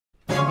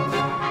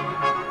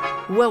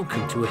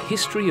Welcome to a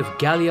history of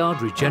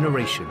Galliard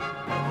regeneration,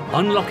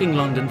 unlocking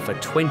London for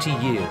 20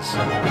 years.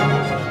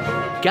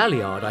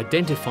 Galliard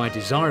identified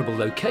desirable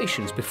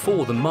locations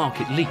before the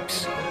market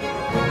leaps.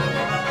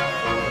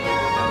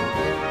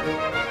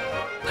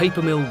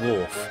 Paper Mill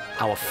Wharf,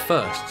 our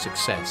first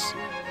success.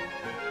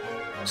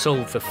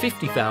 Sold for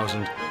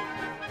 50,000,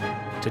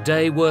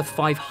 today worth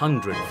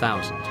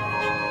 500,000.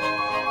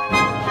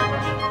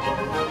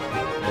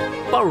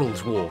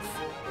 Burrell's Wharf,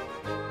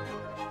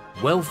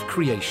 wealth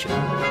creation.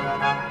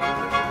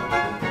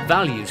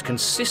 Values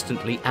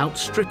consistently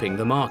outstripping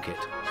the market.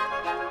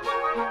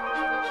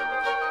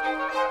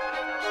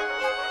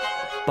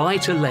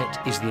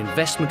 Buy-to-let is the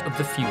investment of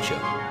the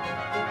future.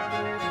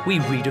 We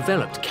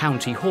redeveloped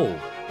County Hall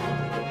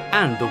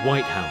and the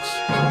White House.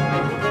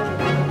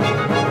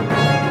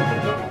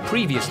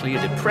 Previously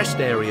a depressed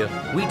area,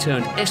 we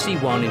turned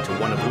SE1 into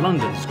one of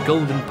London's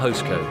golden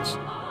postcodes.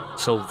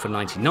 Sold for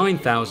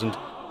 99,000,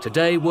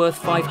 today worth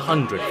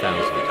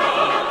 500,000.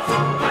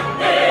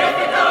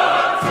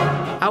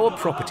 Our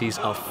properties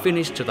are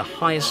finished to the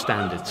highest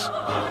standards.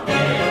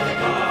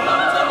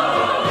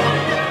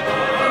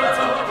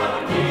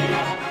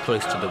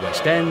 Close to the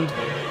West End,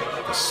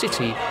 the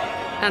City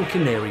and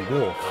Canary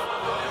Wharf.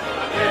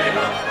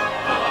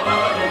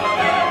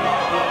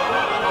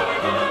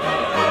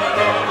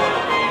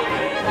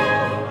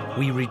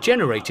 We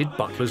regenerated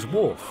Butler's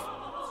Wharf,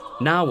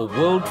 now a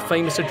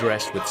world-famous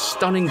address with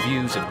stunning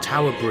views of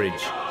Tower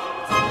Bridge.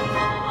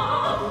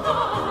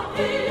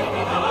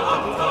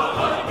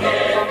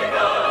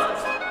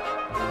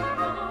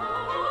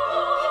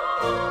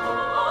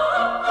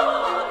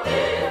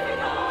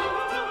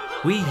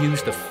 We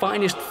use the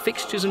finest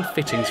fixtures and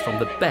fittings from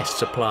the best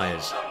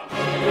suppliers.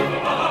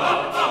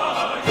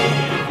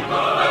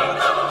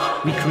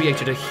 We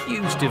created a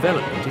huge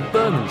development in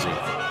Bermondsey,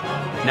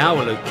 now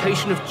a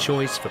location of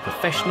choice for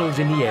professionals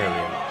in the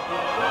area.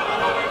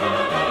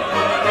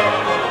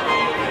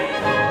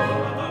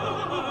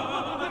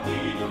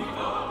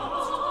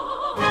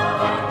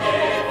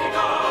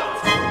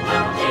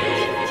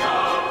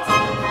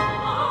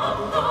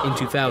 In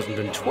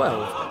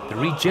 2012, the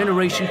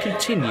regeneration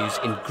continues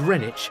in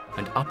Greenwich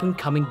and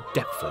up-and-coming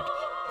Deptford.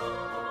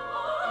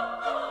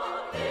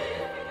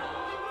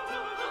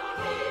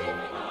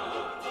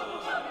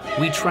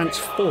 We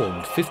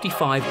transformed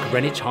 55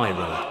 Greenwich High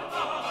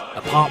Road,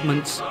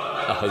 apartments,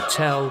 a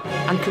hotel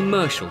and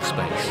commercial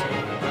space.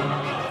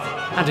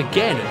 And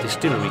again at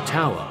Distillery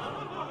Tower.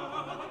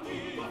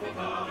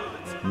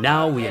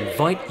 Now we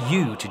invite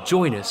you to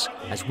join us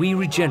as we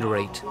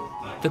regenerate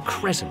the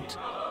Crescent,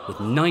 with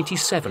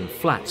 97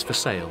 flats for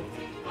sale,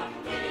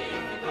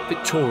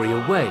 Victoria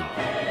Way,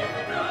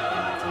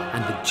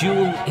 and the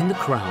jewel in the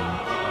crown,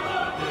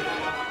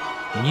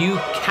 new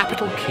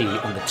Capital Quay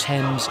on the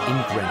Thames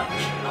in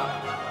Greenwich.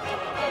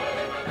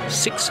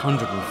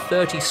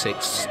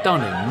 636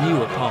 stunning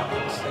new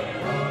apartments,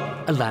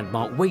 a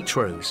landmark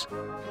Waitrose,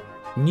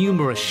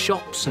 numerous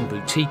shops and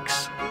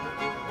boutiques,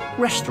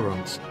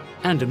 restaurants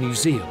and a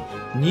museum.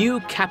 New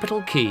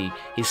Capital Quay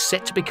is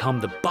set to become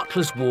the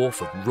Butler's Wharf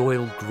of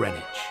Royal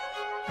Greenwich.